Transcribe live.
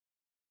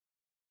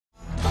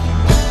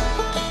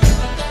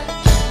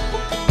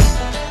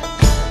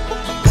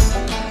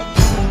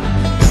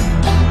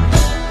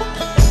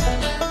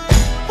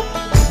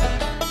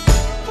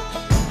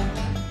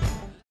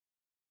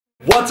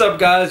What's up,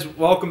 guys?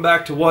 Welcome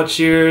back to What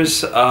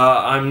Cheers.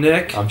 I'm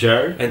Nick. I'm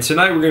Jared. And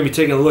tonight we're going to be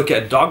taking a look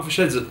at Dogfish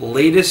Head's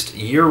latest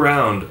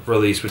year-round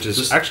release, which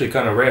is actually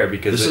kind of rare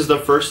because this is the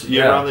first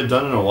year-round they've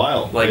done in a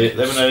while. Like, they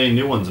haven't had any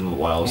new ones in a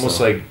while.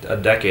 Almost like a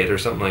decade or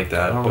something like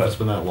that. I don't know if it's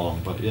been that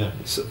long, but yeah.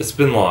 It's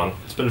been long.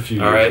 It's been a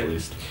few years at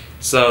least.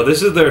 So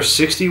this is their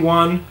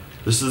 61.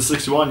 This is the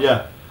 61,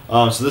 yeah.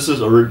 So this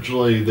is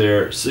originally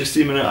their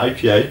 60-minute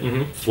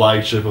IPA,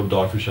 flagship of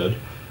Dogfish Head.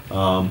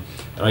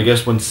 And I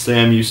guess when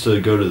Sam used to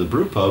go to the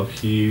brew pub,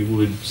 he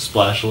would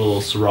splash a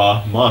little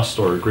Syrah must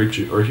or grape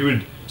juice, or he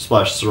would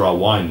splash Syrah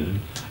wine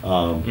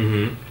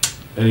in.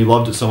 And he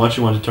loved it so much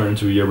he wanted to turn it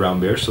into a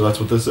year-round beer. So that's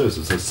what this is.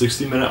 It's a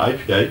 60-minute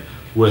IPA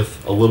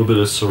with a little bit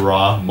of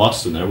Syrah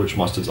must in there, which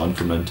must is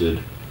unfermented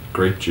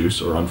grape juice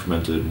or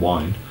unfermented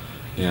wine.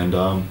 And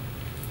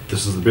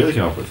this is the beer they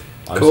came up with.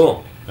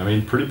 Cool. I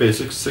mean, pretty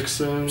basic,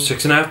 6.5%.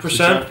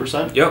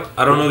 6.5%. Yep.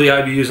 I don't know the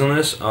IBUs on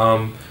this.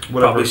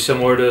 Probably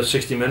similar to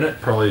 60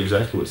 minute. Probably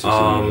exactly what 60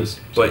 minute is.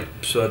 But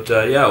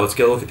yeah, let's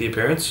get a look at the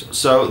appearance.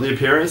 So the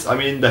appearance, I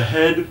mean, the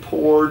head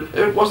poured.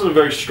 It wasn't a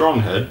very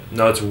strong head.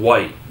 No, it's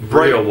white,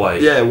 real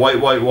white. Yeah,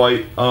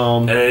 white.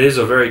 And it is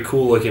a very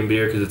cool looking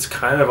beer because it's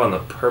kind of on the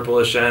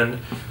purplish end.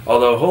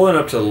 Although holding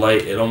up to the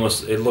light, it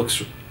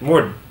looks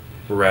more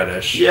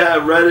reddish.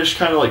 Yeah, reddish,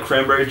 kind of like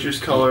cranberry juice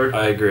color.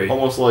 I agree.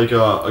 Almost like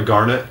a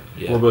garnet.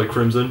 Yeah. A little bit of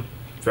crimson.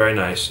 Very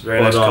nice.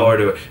 Very nice color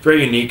to it.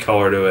 Very unique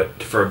color to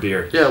it for a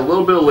beer. Yeah, a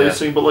little bit of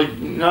lacing, but like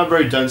not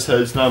very dense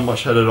heads, not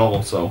much head at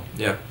all. So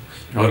yeah.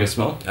 You want to get a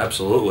smell?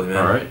 Absolutely, man.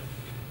 All right.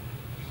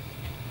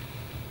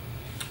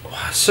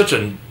 Wow, such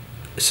an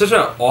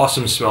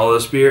awesome smell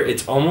of this beer.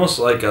 It's almost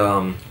like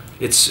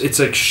it's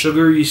like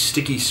sugary,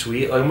 sticky,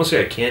 sweet, like almost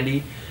like a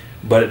candy,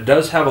 but it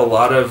does have a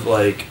lot of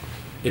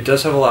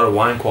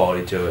wine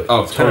quality to it.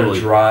 Oh, it's totally. kind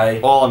of dry.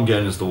 All I'm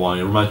getting is the wine.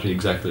 It reminds me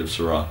exactly of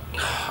Syrah.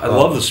 I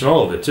love the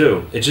smell of it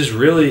too. It just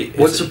really.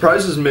 What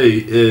surprises me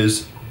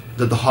is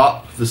that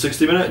the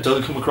 60 minute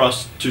doesn't come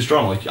across too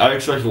strong. Like I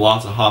expected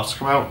lots of hops to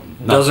come out.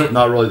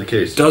 Not really the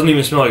case. Doesn't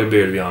even smell like a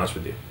beer, to be honest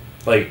with you.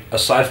 Like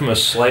aside from a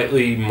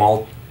slightly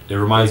malt. It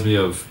reminds me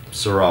of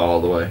Syrah all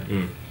the way.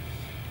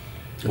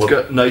 It's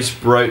got nice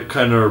bright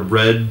kind of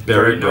red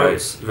berry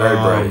notes. Very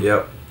bright.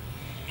 Yep.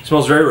 It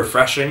smells very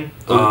refreshing.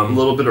 A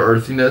little bit of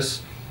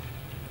earthiness.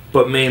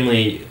 But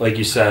mainly, like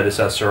you said, it's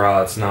that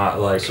Syrah. It's not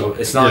like like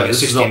a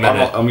 60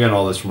 minute. I'm getting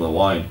all this from the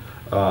wine.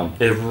 A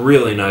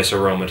really nice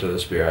aroma to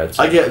this beer, I'd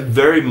say. I get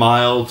very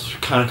mild,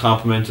 kind of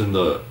complementing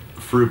the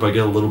fruit, but I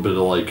get a little bit of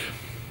like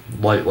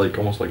light, like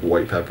almost like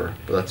white pepper.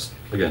 But that's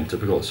again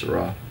typical of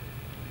Syrah.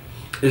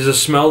 There's a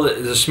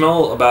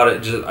smell about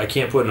it. Just I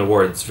can't put into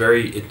words. It's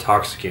very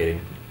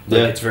intoxicating.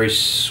 Like, it's very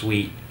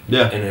sweet.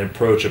 Yeah. And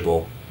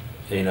approachable.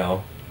 You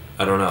know.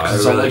 I don't know.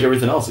 It's not like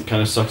everything else. It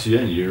kind of sucks you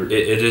in. It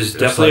is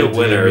definitely a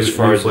winner as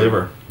far as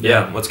flavor.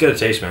 Yeah, let's get a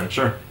taste, man.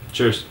 Sure.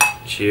 Cheers.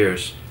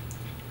 Cheers.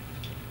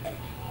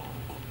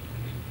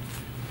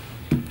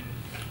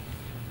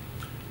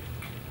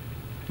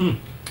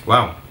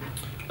 Wow.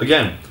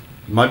 Again,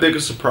 my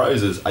biggest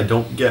surprise is I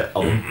don't get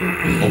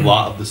a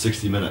lot of the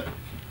 60 minute.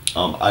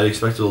 I'd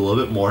expected a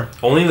little bit more.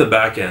 Only in the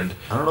back end.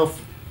 I don't know if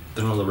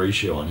they don't know the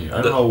ratio on here.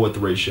 I don't know what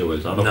the ratio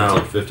is. I don't know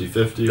if it's like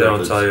 50-50 They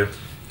don't tell you.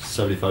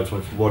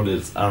 75-25. What it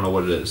is, I don't know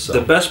what it is. So.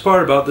 The best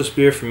part about this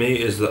beer for me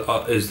is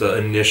the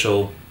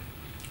initial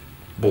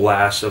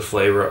blast of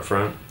flavor up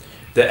front.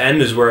 The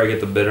end is where I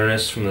get the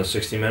bitterness from the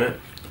 60 minute.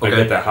 I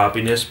get that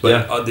hoppiness,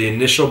 but the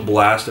initial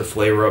blast of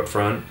flavor up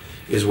front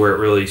is where it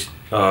really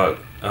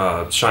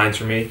shines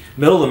for me.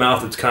 Middle of the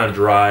mouth, it's kind of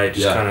dry. It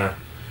just kind of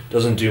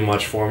doesn't do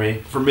much for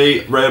me. For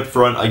me, right up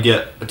front, I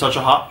get a touch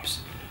of hops.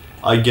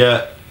 I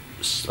get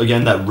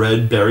again that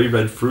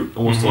red fruit,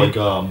 almost like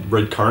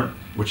red currant,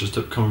 which is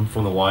coming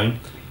from the wine.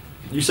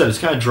 You said it's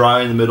kind of dry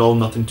in the middle,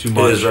 nothing too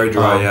much. It is very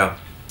dry, yeah.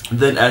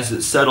 Then as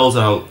it settles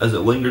out, as it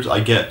lingers, I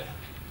get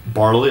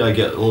barley. I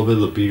get a little bit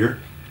of the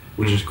beer,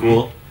 which is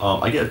cool.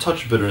 I get a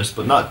touch of bitterness,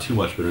 but not too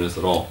much bitterness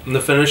at all. And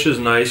the finish is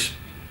nice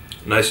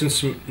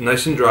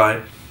and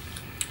dry.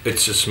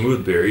 It's a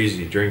smooth beer,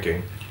 easy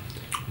drinking.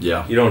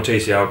 Yeah. You don't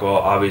taste the alcohol.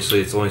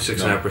 Obviously, it's only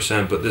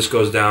 6.5%, but this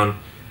goes down.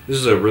 This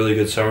is a really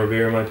good summer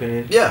beer, in my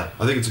opinion. Yeah,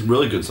 I think it's a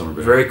really good summer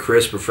beer. Very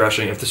crisp,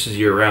 refreshing. If this is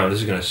year round,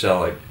 this is going to sell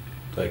like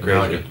crazy.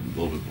 Yeah, I get a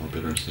little bit more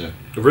bitterness, yeah.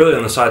 Really,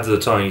 on the sides of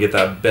the tongue, you get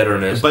that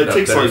bitterness. But it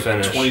takes like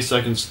finish. 20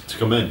 seconds to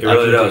come in. It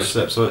really does.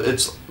 So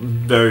it's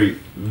very,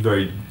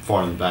 very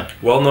far in the back.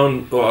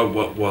 Well-made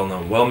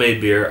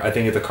beer. I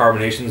think the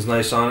carbonation's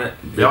nice on it.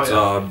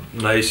 It's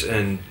nice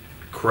and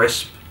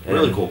crisp. And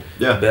really cool.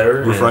 Yeah.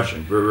 Better.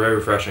 Refreshing. Very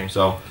refreshing.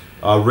 So,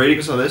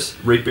 ratings on this.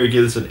 Rate Beer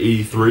gave this an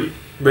 83.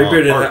 Rate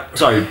Beer didn't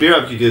sorry,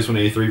 BeerAdvocate gave this one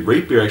 83.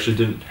 Rate Beer actually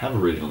didn't have a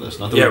rating on this.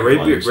 Not that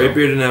Rate Beer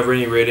didn't have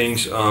any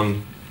ratings.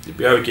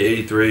 BeerAdvocate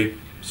 83.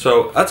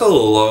 So that's a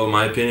little low in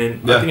my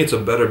opinion. Yeah. I think it's a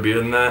better beer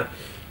than that.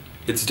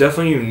 It's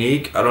definitely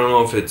unique. I don't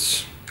know if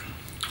it's...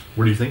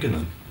 What are you thinking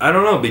then? I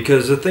don't know,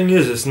 because the thing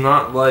is, it's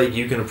not like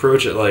you can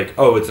approach it like,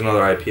 oh, it's another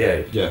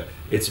IPA. Yeah.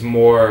 It's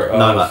more.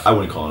 I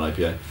wouldn't call it an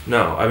IPA.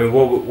 No, I mean,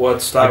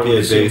 what style would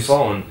you see it base.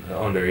 falling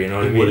under? You know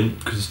what I mean? Wouldn't,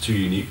 because it's too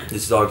unique.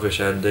 It's Dogfish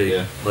Head.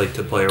 They like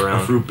to play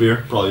around. A fruit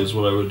beer probably is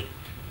what I would.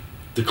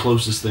 The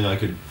closest thing I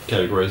could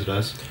categorize it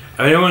as.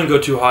 I mean, I wouldn't go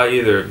too high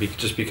either,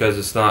 just because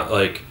it's not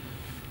like.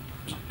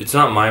 It's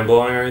not mind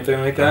blowing or anything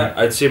like that.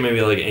 I'd say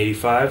maybe like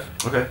 85.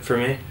 Okay. For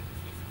me.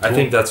 Cool. I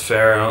think that's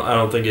fair. I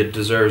don't think it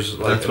deserves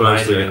like that's what I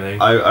was or thinking.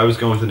 anything. I was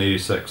going with an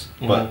 86,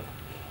 but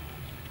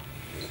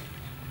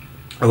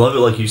I love it.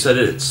 Like you said,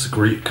 it's a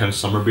great kind of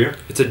summer beer.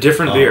 It's a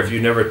different beer. If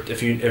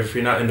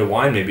you're not into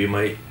wine, maybe you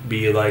might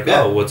be like,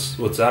 oh, what's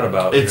that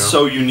about? It's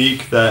so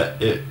unique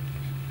that it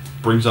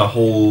brings a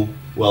whole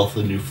wealth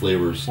of new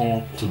flavors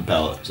to the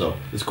palate. So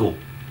it's cool.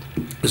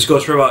 This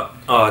goes for about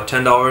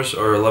 $10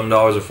 or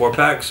 $11 a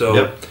 4-pack.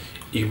 So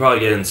you can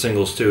probably get it in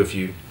singles too if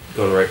you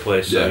go to the right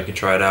place. So you can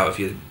try it out if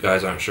you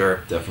guys aren't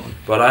sure. Definitely.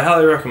 But I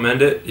highly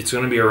recommend it. It's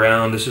going to be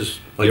around. This is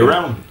like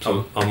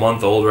a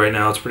month old right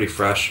now. It's pretty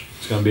fresh.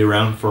 It's going to be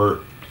around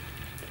for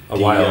a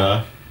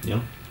while.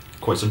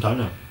 Quite some time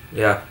now.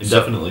 Yeah,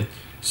 indefinitely.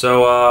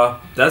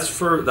 So that's it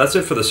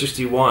for the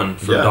 61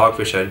 for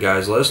Dogfish Head,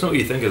 guys. Let us know what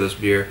you think of this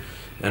beer,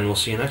 and we'll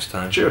see you next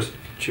time. Cheers.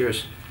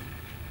 Cheers.